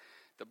that,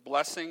 the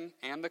blessing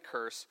and the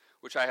curse,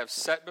 which I have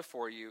set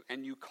before you,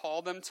 and you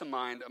call them to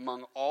mind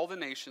among all the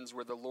nations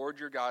where the Lord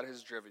your God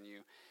has driven you,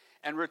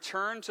 and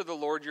return to the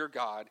Lord your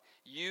God,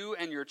 you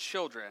and your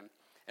children,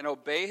 and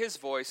obey his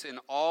voice in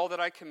all that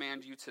I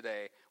command you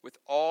today, with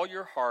all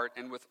your heart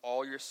and with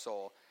all your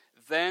soul.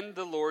 Then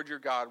the Lord your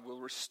God will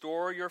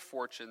restore your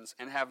fortunes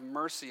and have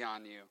mercy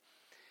on you,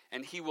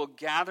 and he will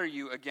gather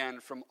you again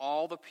from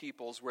all the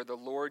peoples where the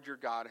Lord your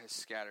God has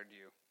scattered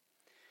you.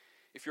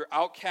 If your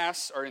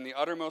outcasts are in the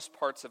uttermost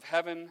parts of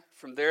heaven,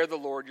 from there the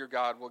Lord your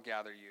God will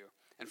gather you,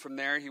 and from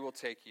there he will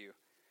take you.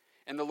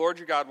 And the Lord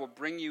your God will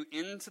bring you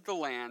into the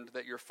land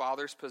that your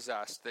fathers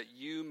possessed, that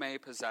you may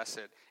possess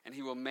it, and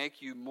he will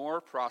make you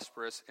more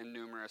prosperous and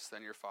numerous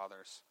than your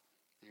fathers.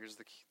 Here's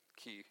the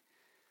key.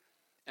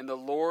 And the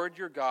Lord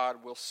your God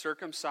will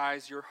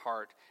circumcise your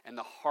heart and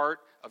the heart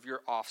of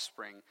your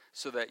offspring,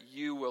 so that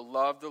you will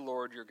love the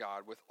Lord your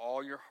God with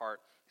all your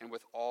heart and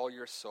with all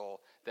your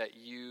soul, that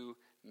you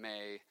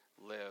may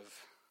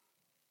live.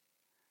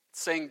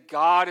 It's saying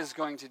God is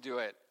going to do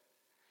it.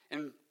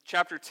 In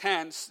chapter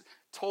 10,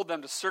 told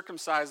them to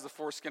circumcise the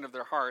foreskin of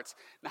their hearts.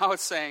 Now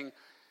it's saying,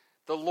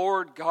 the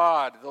Lord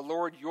God, the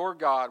Lord your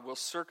God, will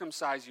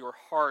circumcise your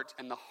heart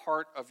and the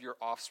heart of your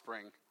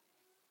offspring.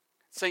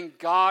 It's saying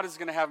God is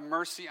going to have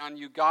mercy on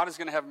you. God is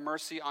going to have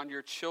mercy on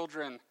your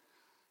children.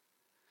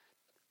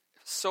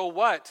 So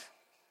what?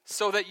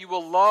 So that you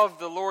will love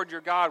the Lord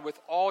your God with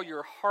all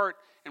your heart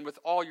and with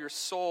all your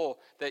soul,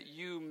 that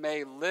you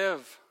may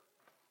live.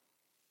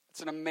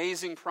 It's an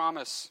amazing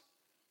promise.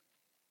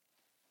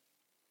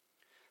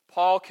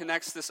 Paul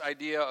connects this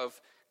idea of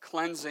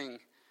cleansing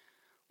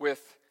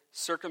with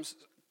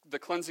the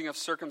cleansing of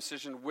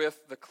circumcision with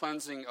the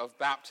cleansing of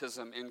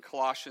baptism in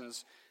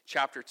Colossians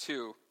chapter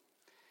 2.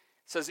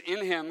 It says,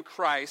 in him,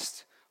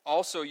 Christ,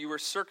 also you were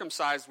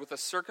circumcised with a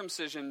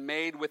circumcision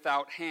made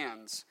without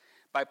hands,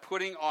 by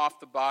putting off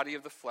the body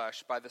of the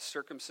flesh by the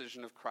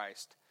circumcision of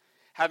Christ,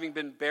 having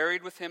been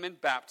buried with him in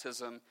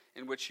baptism,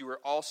 in which you were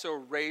also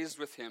raised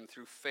with him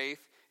through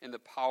faith in the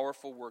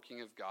powerful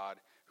working of God,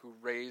 who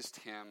raised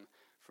him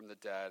from the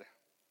dead.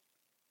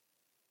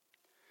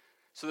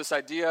 So this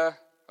idea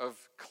of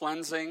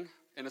cleansing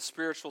in a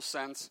spiritual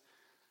sense,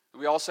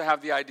 we also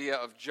have the idea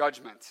of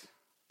judgment,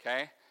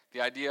 okay?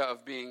 The idea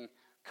of being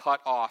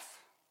cut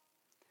off.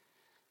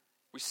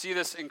 We see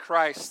this in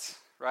Christ,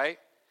 right?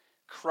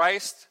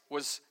 Christ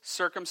was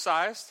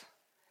circumcised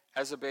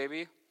as a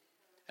baby,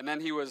 and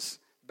then he was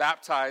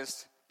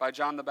baptized by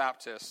John the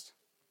Baptist.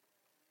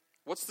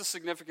 What's the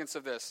significance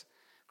of this?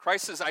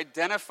 Christ is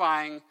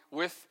identifying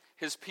with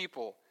his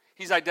people.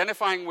 He's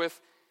identifying with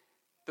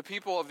the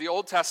people of the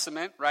Old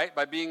Testament, right,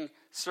 by being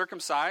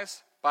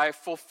circumcised, by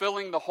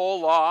fulfilling the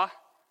whole law.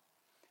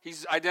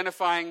 He's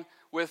identifying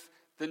with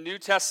the New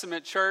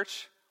Testament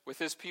church, with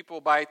his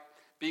people, by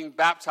being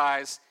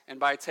baptized and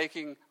by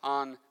taking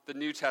on the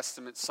New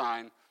Testament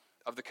sign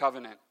of the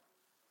covenant.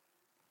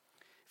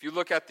 If you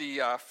look at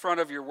the front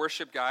of your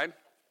worship guide,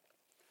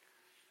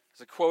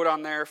 there's a quote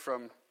on there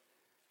from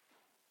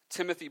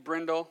Timothy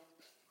Brindle.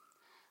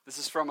 This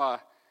is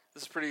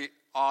pretty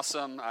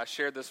awesome. I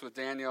shared this with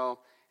Daniel,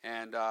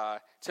 and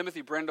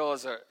Timothy Brindle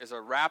is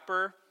a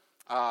rapper.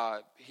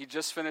 He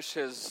just finished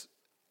his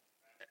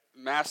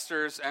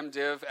master's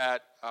MDiv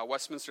at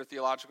Westminster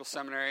Theological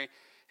Seminary.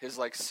 His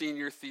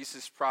senior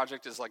thesis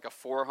project is a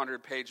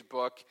 400-page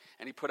book,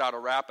 and he put out a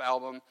rap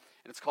album,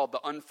 and it's called The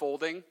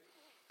Unfolding.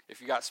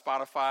 If you got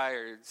Spotify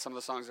or some of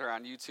the songs that are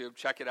on YouTube,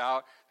 check it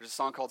out. There's a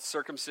song called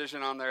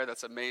Circumcision on there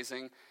that's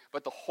amazing.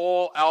 But the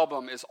whole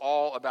album is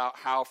all about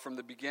how from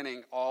the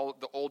beginning, all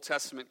the Old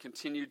Testament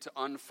continued to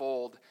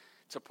unfold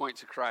to point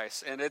to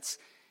Christ. And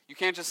you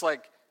can't just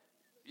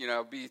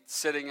be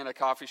sitting in a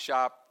coffee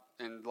shop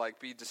and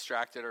be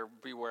distracted or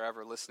be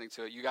wherever listening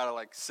to it. You got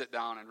to sit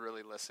down and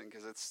really listen,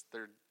 because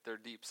they're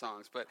deep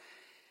songs. But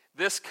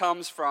this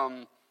comes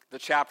from the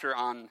chapter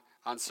on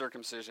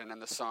circumcision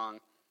and the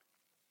song.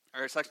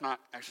 Or it's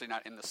actually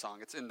not in the song,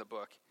 it's in the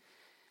book.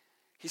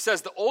 He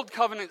says, the old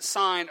covenant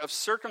sign of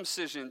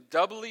circumcision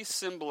doubly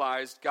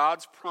symbolized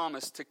God's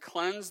promise to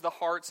cleanse the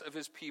hearts of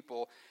his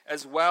people,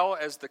 as well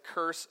as the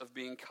curse of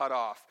being cut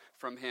off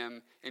from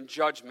him in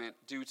judgment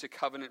due to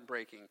covenant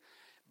breaking,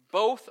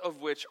 both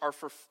of which are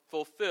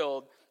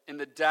fulfilled in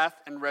the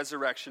death and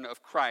resurrection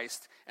of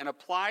Christ and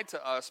applied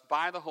to us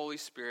by the Holy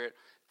Spirit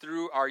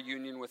through our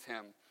union with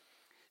him.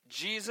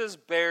 Jesus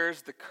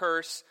bears the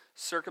curse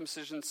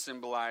circumcision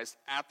symbolized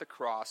at the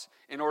cross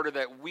in order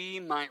that we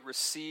might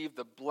receive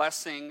the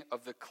blessing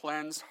of the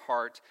cleansed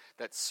heart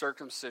that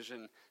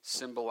circumcision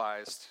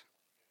symbolized.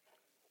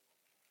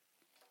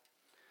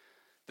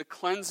 The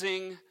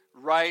cleansing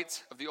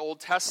rite of the Old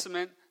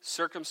Testament,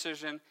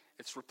 circumcision,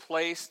 it's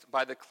replaced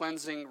by the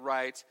cleansing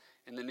rite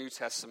in the New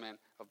Testament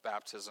of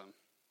baptism.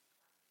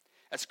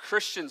 As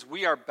Christians,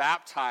 we are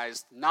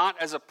baptized not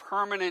as a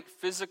permanent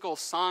physical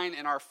sign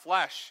in our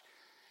flesh.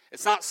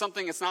 It's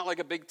not like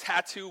a big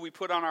tattoo we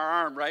put on our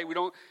arm, right? We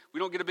don't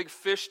get a big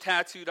fish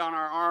tattooed on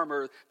our arm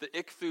or the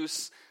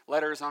ichthus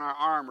letters on our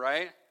arm,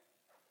 right?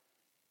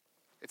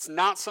 It's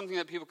not something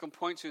that people can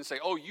point to and say,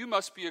 oh, you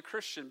must be a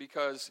Christian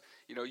because,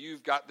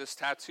 you've got this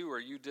tattoo or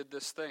you did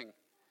this thing.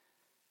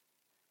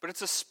 But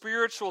it's a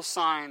spiritual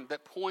sign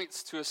that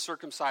points to a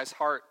circumcised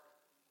heart,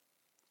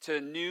 to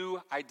a new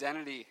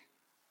identity.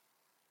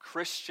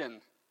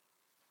 Christian.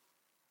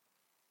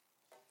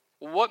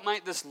 What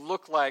might this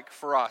look like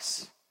for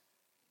us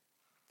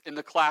in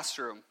the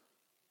classroom,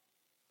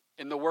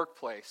 in the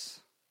workplace,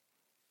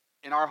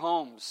 in our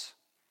homes,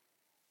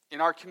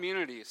 in our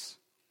communities?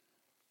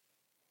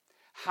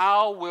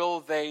 How will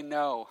they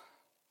know?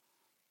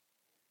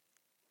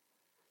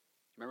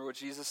 Remember what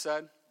Jesus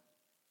said?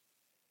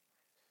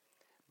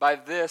 By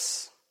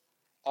this,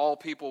 all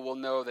people will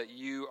know that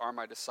you are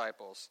my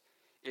disciples,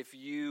 if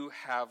you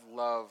have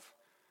love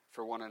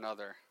for one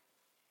another.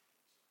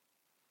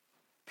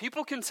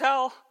 People can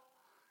tell,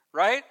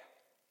 right?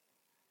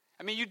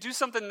 I mean, you do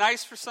something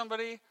nice for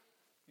somebody,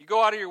 you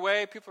go out of your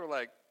way, people are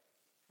like,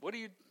 what do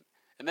you...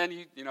 And then,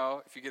 you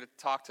know, if you get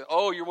to talk to,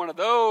 oh, you're one of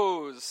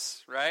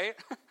those, right?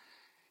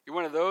 You're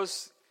one of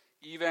those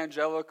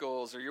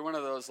evangelicals, or you're one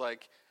of those,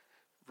 like,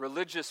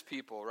 religious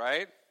people,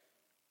 right?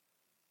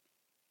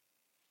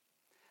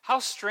 How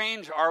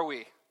strange are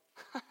we?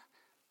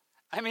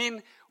 I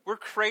mean, we're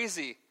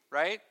crazy,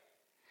 right?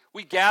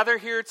 We gather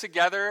here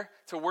together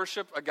to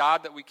worship a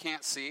God that we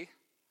can't see,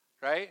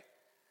 right?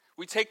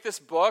 We take this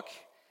book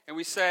and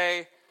we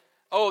say,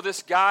 oh,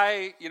 this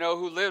guy, you know,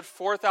 who lived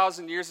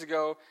 4,000 years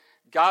ago,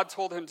 God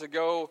told him to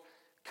go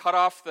cut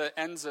off the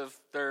ends of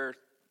their,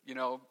 you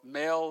know,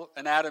 male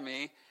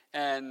anatomy,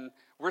 and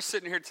we're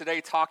sitting here today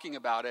talking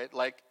about it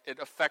like it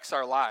affects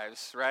our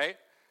lives, right?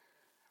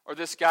 Or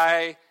this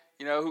guy,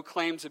 you know, who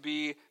claimed to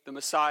be the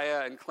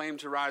Messiah and claimed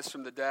to rise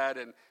from the dead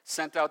and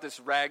sent out this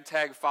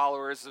ragtag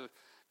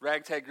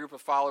group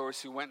of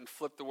followers who went and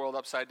flipped the world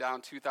upside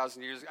down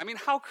 2,000 years ago. I mean,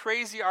 how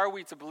crazy are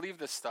we to believe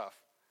this stuff?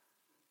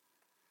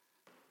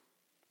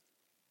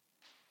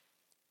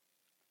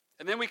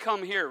 And then we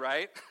come here,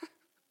 right?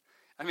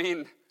 I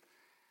mean,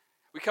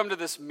 we come to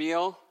this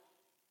meal,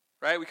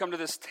 right? We come to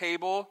this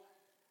table.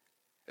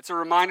 It's a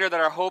reminder that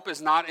our hope is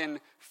not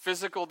in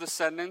physical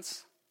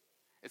descendants.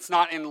 It's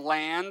not in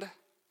land,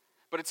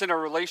 but it's in a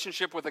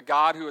relationship with a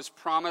God who has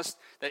promised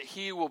that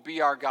he will be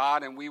our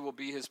God and we will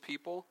be his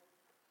people.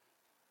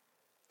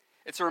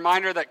 It's a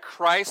reminder that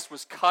Christ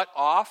was cut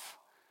off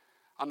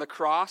on the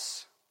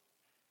cross,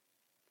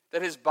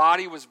 that his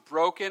body was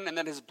broken and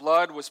that his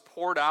blood was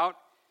poured out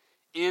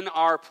in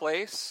our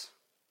place.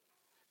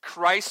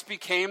 Christ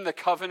became the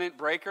covenant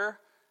breaker,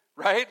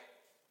 right?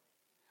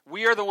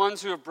 We are the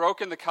ones who have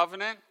broken the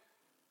covenant.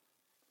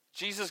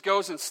 Jesus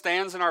goes and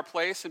stands in our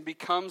place and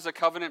becomes a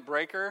covenant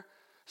breaker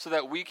so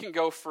that we can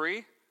go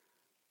free.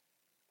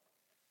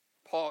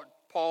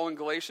 Paul in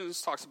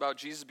Galatians talks about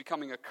Jesus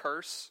becoming a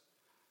curse.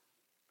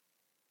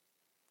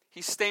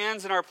 He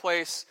stands in our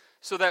place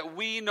so that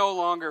we no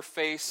longer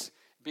face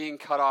being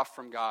cut off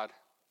from God.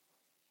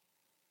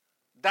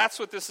 That's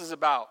what this is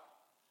about.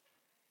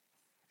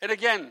 And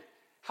again,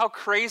 how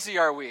crazy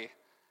are we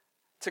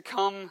to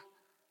come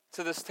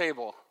to this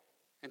table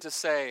and to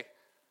say,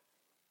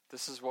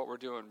 this is what we're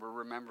doing, we're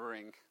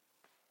remembering.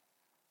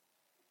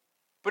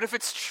 But if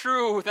it's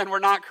true, then we're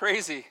not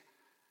crazy,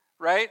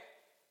 right?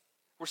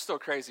 We're still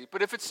crazy.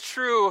 But if it's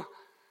true,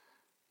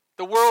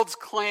 the world's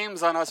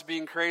claims on us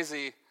being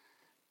crazy,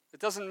 it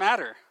doesn't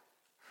matter,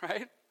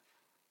 right?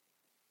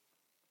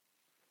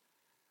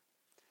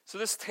 So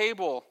this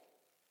table,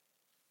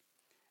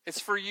 it's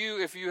for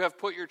you if you have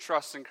put your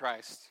trust in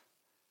Christ.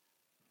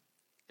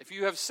 If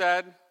you have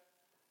said,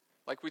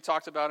 like we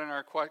talked about in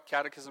our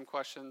catechism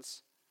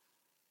questions,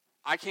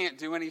 I can't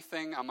do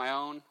anything on my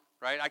own,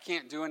 right? I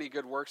can't do any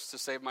good works to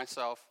save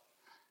myself.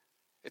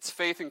 It's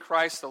faith in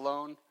Christ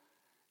alone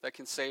that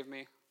can save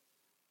me.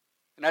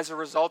 And as a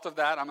result of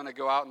that, I'm going to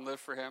go out and live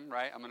for him,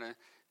 right? I'm going to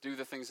do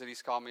the things that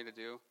he's called me to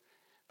do.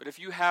 But if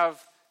you have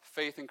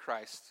faith in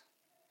Christ,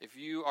 if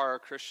you are a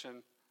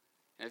Christian,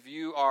 if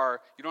you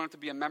don't have to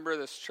be a member of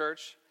this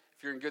church.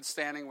 If you're in good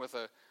standing with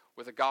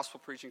a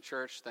gospel preaching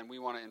church, then we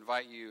want to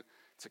invite you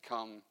to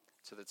come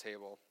to the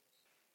table.